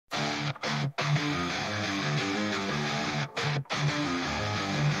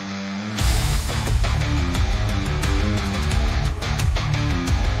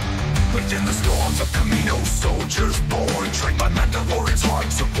clone soldiers born, trained by Mandalorians,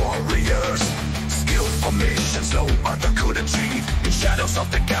 hearts of warriors. Skilled for missions no other could achieve. In shadows of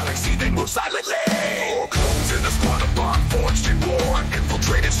the galaxy they move silently. All clones in a squad of bond forged in war,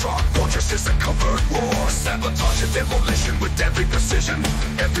 infiltrated strong fortresses and covered war. Sabotage and demolition with deadly precision.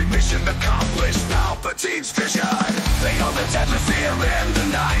 Every mission accomplished, Palpatine's vision. They are the deadly fear in the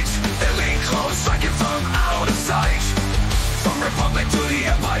night. Elite clones striking from out of sight. From Republic to the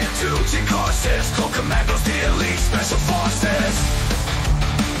Empire to Team courses, Clone Commandos, the elite special forces.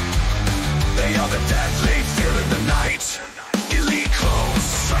 They are the deadly fear in the night. Elite clones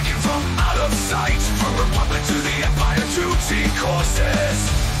striking from out of sight. From Republic to the Empire to Team courses,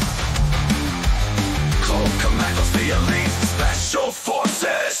 Clone Commandos, the elite special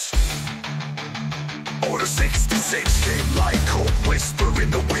forces. Order 66 came like cold whisper in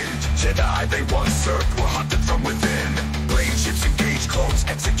the wind. Jedi they once served were hunted from within. Blade ships engaged, clones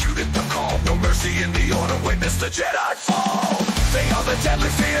executed the call. No mercy in the order, witness the Jedi fall. They are the deadly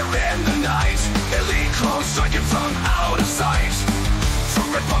fear in the night. Elite clones striking from out of sight. From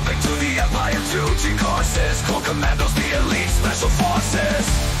Republic to the Empire to Team courses, Clone Commandos, the elite special forces.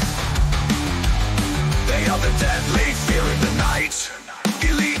 They are the deadly fear in the night.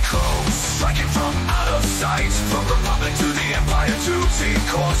 Elite clones striking from out of sight. From Republic to the Empire to Team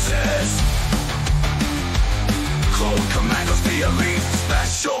courses, Clone Commandos, the elite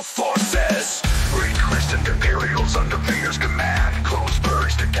special forces. Re-christened Imperials under Vader's command. Clones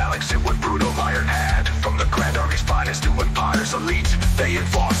purge the galaxy with brutal iron hand. From the Grand Army's finest to Empire's elite, they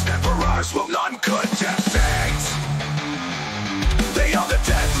enforced emperors will none could defeat. They are the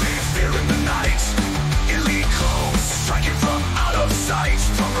deadly fear in the night. Elite clones striking from out of sight.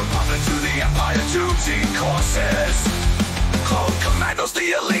 From Republic to the Empire to Team courses, Clone Commandos,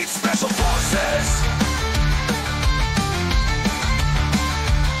 the elite special forces.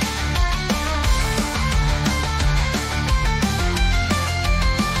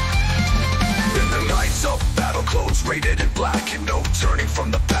 In the nights of battle, clones rated in black, and no turning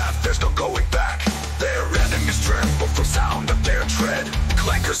from the path, there's no going back. Their enemies tremble from sound of their tread.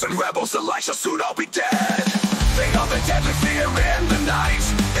 Clankers and rebels alike shall soon all be dead. They are the deadly fear in the night.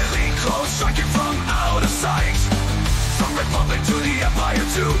 Elite clones striking from out of sight. From Republic to the Empire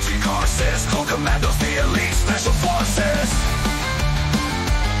to Team courses, Clone Commandos, the elite special forces.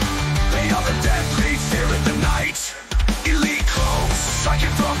 They are the deadly fear in the night. Elite clones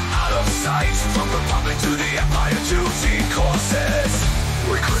striking from out of sight. From Republic to the Empire to Team courses,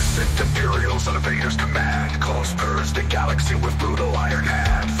 re-christened Imperials under Vader's command. Clones purge the galaxy with brutal iron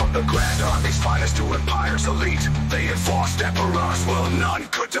hand. From the Grand Army's finest to Empire's elite, they enforced emperors will none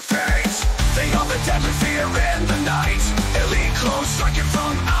could defeat. They are the deadly fear in the night. Elite clones striking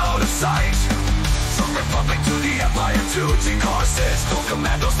from out of sight. From Republic to the Empire to Team courses, Clone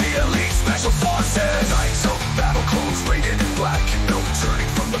Commandos, the elite special forces. Knights of battle, clones rated in black, no turning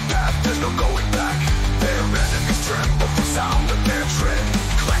from the path, there's no going back. Their enemies tremble from sound of their tread.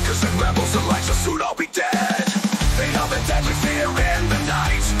 Clankers and rebels alike shall soon all be dead. They are the deadly fear in the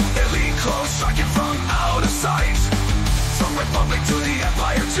night. Elite clones striking from out of sight. From Republic to the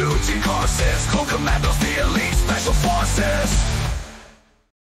Empire to Team courses, Clone Commandos, the elite special forces.